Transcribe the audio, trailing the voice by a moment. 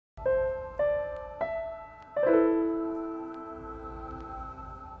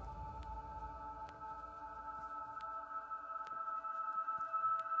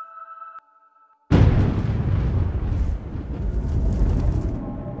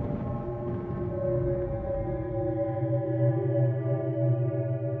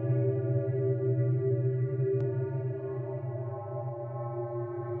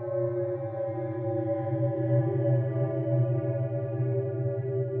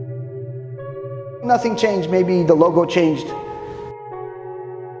Nothing changed. Maybe the logo changed.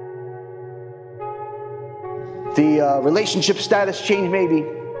 The relationship status changed maybe.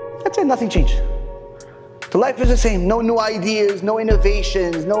 That's it, nothing changed. The life is the same. No new ideas, no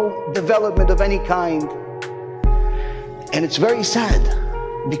innovations, no development of any kind. And it's very sad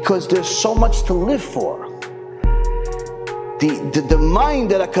because there's so much to live for. The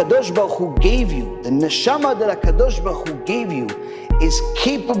mind that HaKadosh Baruch Hu gave you, the neshama that HaKadosh Baruch Hu gave you, is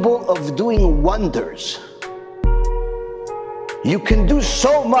capable of doing wonders. You can do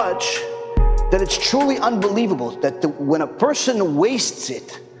so much that it's truly unbelievable that when a person wastes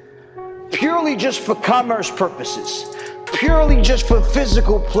it purely just for commerce purposes, purely just for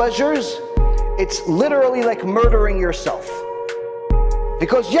physical pleasures, it's literally like murdering yourself.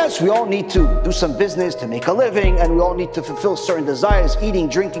 Because yes, we all need to do some business to make a living, and we all need to fulfill certain desires, eating,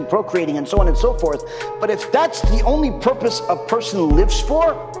 drinking, procreating, and so on and so forth. But if that's the only purpose a person lives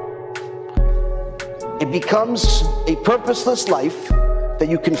for, it becomes a purposeless life that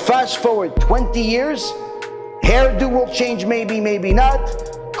you can fast forward 20 years, hairdo will change maybe, maybe not,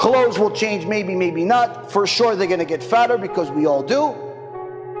 clothes will change maybe, maybe not, for sure they're going to get fatter because we all do.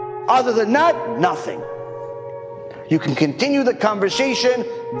 Other than that, nothing. You can continue the conversation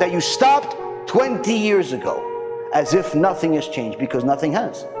that you stopped 20 years ago, as if nothing has changed, because nothing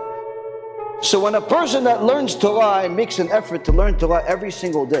has. So when a person that learns Torah and makes an effort to learn Torah every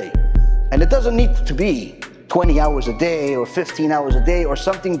single day, and it doesn't need to be 20 hours a day or 15 hours a day or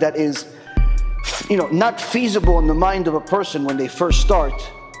something that is, not feasible in the mind of a person when they first start.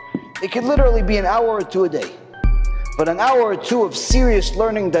 It could literally be an hour or two a day. But an hour or two of serious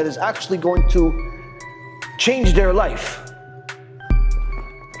learning that is actually going to change their life.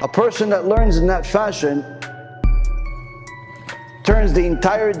 A person that learns in that fashion turns the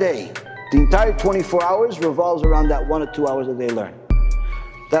entire day, the entire 24 hours revolves around that 1 or 2 hours that they learn.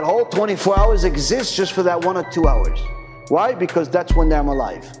 That whole 24 hours exists just for that 1 or 2 hours. Why? Because that's when I'm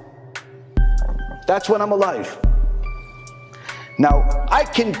alive. That's when I'm alive. Now, I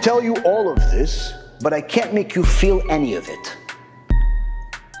can tell you all of this, but I can't make you feel any of it.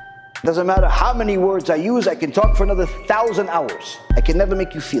 Doesn't matter how many words I use, I can talk for another 1,000 hours. I can never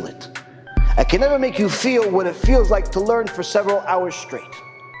make you feel it. I can never make you feel what it feels like to learn for several hours straight.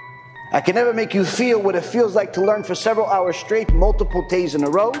 I can never make you feel what it feels like to learn for several hours straight, multiple days in a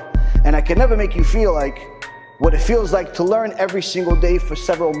row. And I can never make you feel like what it feels like to learn every single day for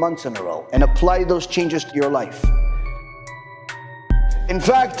several months in a row and apply those changes to your life. In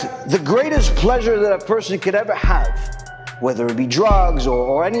fact, the greatest pleasure that a person could ever have, whether it be drugs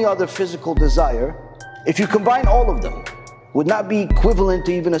or any other physical desire, if you combine all of them, would not be equivalent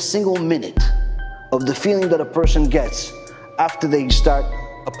to even a single minute of the feeling that a person gets after they start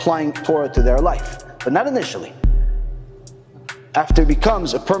applying Torah to their life. But not initially. After it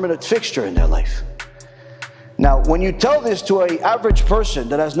becomes a permanent fixture in their life. Now, when you tell this to an average person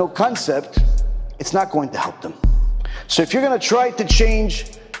that has no concept, it's not going to help them. So if you're going to try to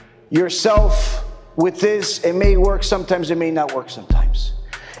change yourself with this, it may work sometimes, it may not work sometimes.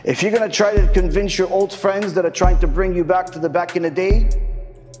 If you're going to try to convince your old friends that are trying to bring you back to the back in the day,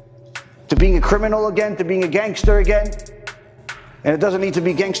 to being a criminal again, to being a gangster again, and it doesn't need to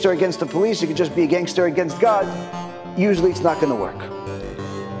be gangster against the police, it could just be a gangster against God, usually it's not going to work.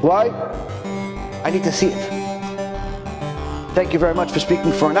 Why? I need to see it. Thank you very much for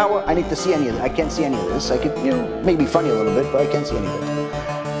speaking for an hour. I need to see any of it. I can't see any of this. I could, maybe funny a little bit, but I can't see any of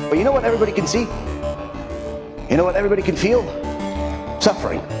it. But you know what everybody can see? You know what everybody can feel?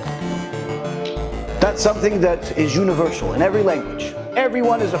 Suffering. That's something that is universal in every language.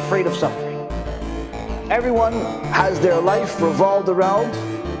 Everyone is afraid of suffering. Everyone has their life revolved around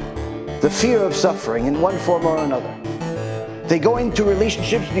the fear of suffering in one form or another. They go into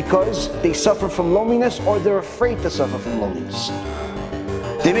relationships because they suffer from loneliness, or they're afraid to suffer from loneliness.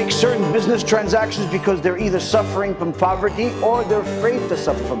 They make certain business transactions because they're either suffering from poverty or they're afraid to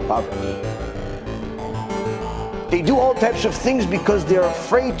suffer from poverty. They do all types of things because they're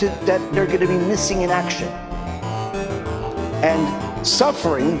afraid that they're going to be missing in action. And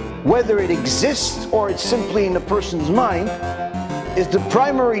suffering, whether it exists or it's simply in a person's mind, is the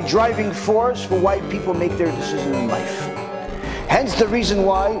primary driving force for why people make their decision in life. Hence the reason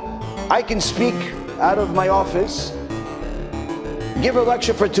why I can speak out of my office, give a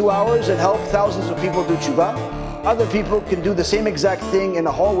lecture for 2 hours and help thousands of people do Teshuva. Other people can do the same exact thing in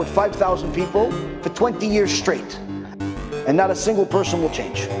a hall with 5,000 people for 20 years straight. And not a single person will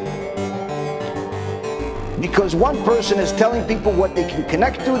change. Because one person is telling people what they can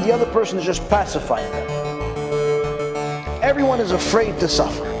connect to, the other person is just pacifying them. Everyone is afraid to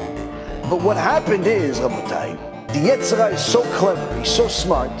suffer. But what happened is, Rabotai, the Yetzer Hara is so clever, he's so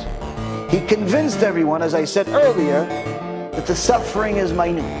smart, he convinced everyone, as I said earlier, that the suffering is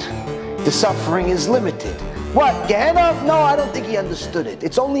minute. The suffering is limited. What? Gehenna? No, I don't think he understood it.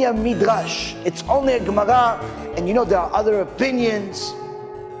 It's only a midrash. It's only a Gemara. And you know, there are other opinions.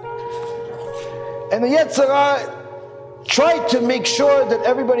 And the Yetzer Hara tried to make sure that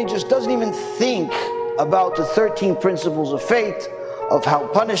everybody just doesn't even think about the 13 principles of faith, of how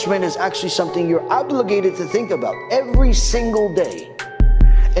punishment is actually something you're obligated to think about every single day.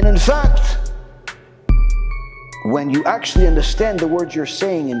 And in fact, when you actually understand the words you're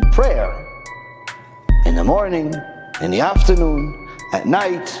saying in prayer, in the morning, in the afternoon, at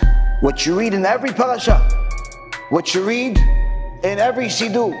night, what you read in every parasha, what you read in every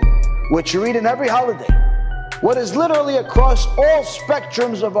Siddur, what you read in every holiday, what is literally across all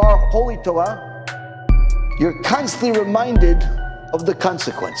spectrums of our Holy Torah, you're constantly reminded of the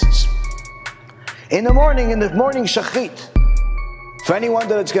consequences. In the morning shachrit, for anyone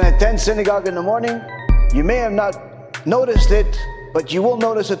that's going to attend synagogue in the morning, you may have not noticed it, but you will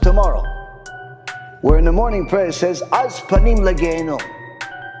notice it tomorrow. Where in the morning prayer it says, Az panim legehenom.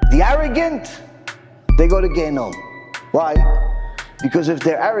 The arrogant, they go to Gehenom. Why? Because if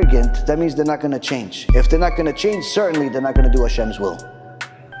they're arrogant, that means they're not going to change. If they're not going to change, certainly they're not going to do Hashem's will.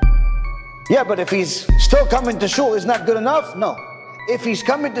 Yeah, but if he's still coming to shul, is not good enough? No. If he's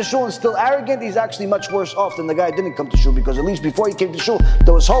coming to shul and still arrogant, he's actually much worse off than the guy who didn't come to shul, because at least before he came to shul,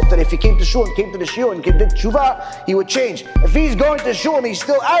 there was hope that if he came to shul and came to the shiur and did Teshuva, he would change. If he's going to shul and he's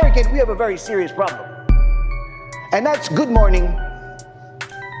still arrogant, we have a very serious problem. And that's good morning.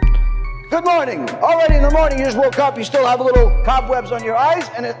 Good morning. Already in the morning, you just woke up, you still have a little cobwebs on your eyes,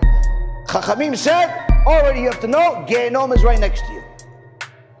 and Chachamim said, already you have to know, Gehenom is right next to you.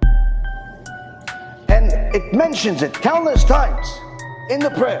 And it mentions it countless times in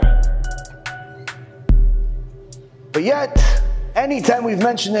the prayer. But yet, anytime we've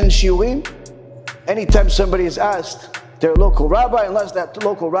mentioned it in shiurim, anytime somebody is asked their local rabbi, unless that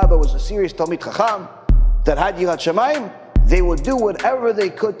local rabbi was a serious Talmid Chacham that had Yirat Shamayim, they would do whatever they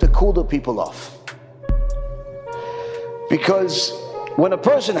could to cool the people off. Because when a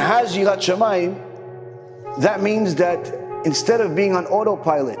person has Yirat Shamayim, that means that instead of being on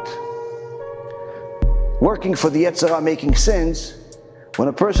autopilot, working for the Yetzer Hara, making sins, when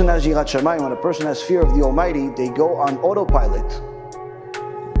a person has Yirat Shamayim, when a person has fear of the Almighty, they go on autopilot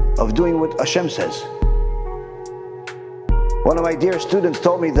of doing what Hashem says. One of my dear students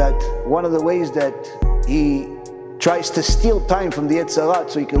told me that one of the ways that he tries to steal time from the Yetzer Hara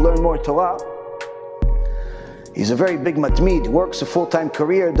so he can learn more Torah, he's a very big matmid, works a full-time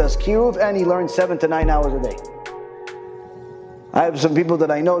career, does Kiruv, and he learns 7 to 9 hours a day. I have some people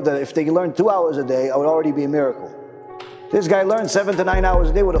that I know that if they learn 2 hours a day, it would already be a miracle. This guy learns 7 to 9 hours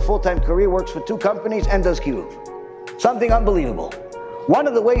a day with a full-time career, works for 2 companies, and does Kiruv. Something unbelievable. One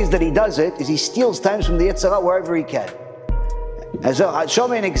of the ways that he does it is he steals times from the Yetzer Hara wherever he can. I'll show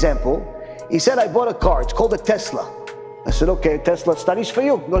me an example. He said, I bought a car, it's called a Tesla. I said, okay, Tesla studies for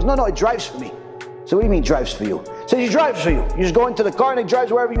you? He goes, no, it drives for me. So what do you mean drives for you? He says, it drives for you. You just go into the car and it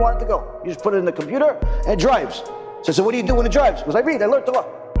drives wherever you want it to go. You just put it in the computer and it drives. So what do you do when it drives? He goes, I read, I learn Torah.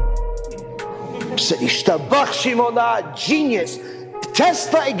 Genius.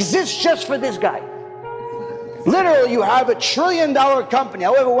 Tesla exists just for this guy. Literally, you have $1 trillion company.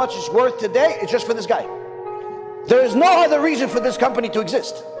 However much it's worth today, it's just for this guy. There is no other reason for this company to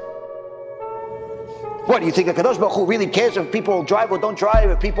exist. What, do you think HaKadosh Baruch Hu really cares if people drive or don't drive,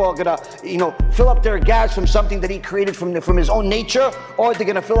 if people are going to, fill up their gas from something that he created from his own nature, or they're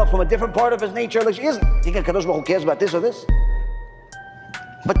going to fill up from a different part of his nature? Like, he isn't. You think HaKadosh Baruch Hu cares about this or this?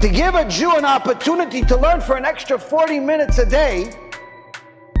 But to give a Jew an opportunity to learn for an extra 40 minutes a day,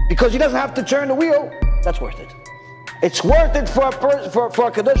 because he doesn't have to turn the wheel, that's worth it. It's worth it for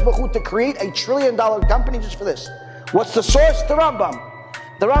HaKadosh Baruch Hu to create $1 trillion company just for this. What's the source? The Rambam.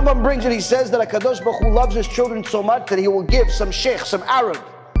 The Rambam brings it, he says that HaKadosh Baruch Hu loves his children so much that he will give some sheikh, some Arab,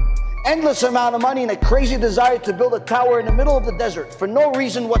 endless amount of money and a crazy desire to build a tower in the middle of the desert for no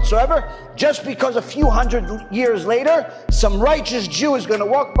reason whatsoever, just because a few hundred years later, some righteous Jew is going to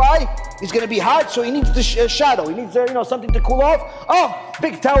walk by, he's going to be hot, so he needs the shadow, he needs something to cool off. Oh,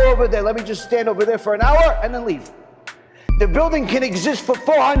 big tower over there, let me just stand over there for an hour and then leave. The building can exist for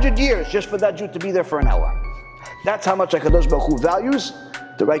 400 years just for that Jew to be there for an hour. That's how much HaKadosh Baruch Hu values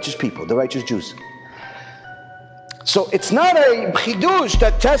the righteous people, the righteous Jews. So it's not a chidush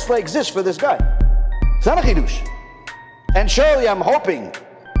that Tesla exists for this guy. It's not a chidush. And surely I'm hoping,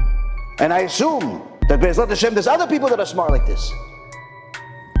 and I assume, that Be'ezrat Hashem, there's other people that are smart like this.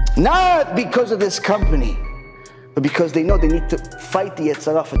 Not because of this company, but because they know they need to fight the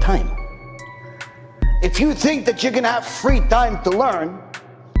Yetzer Hara for time. If you think that you're going to have free time to learn,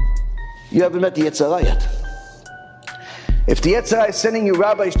 You haven't met the Yetzer Hara yet. If the Yetzer Hara is sending you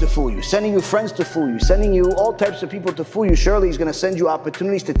rabbis to fool you, sending you friends to fool you, sending you all types of people to fool you, surely he's going to send you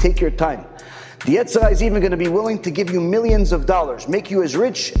opportunities to take your time. The Yetzer Hara is even going to be willing to give you millions of dollars, make you as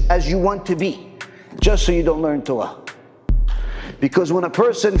rich as you want to be, just so you don't learn Torah. Because when a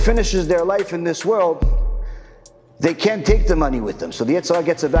person finishes their life in this world, they can't take the money with them, so the Yetzer Hara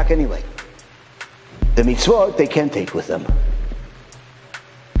gets it back anyway. The mitzvot, they can't take with them.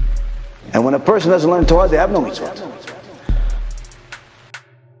 And when a person doesn't learn Torah, they have no mitzvot.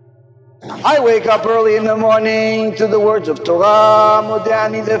 I wake up early in the morning to the words of Torah.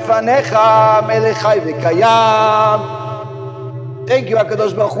 Modeh lefanecha melech chai v'kayam. Thank you,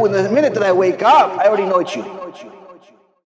 HaKadosh Baruch Hu. In the minute that I wake up, I already know it's you.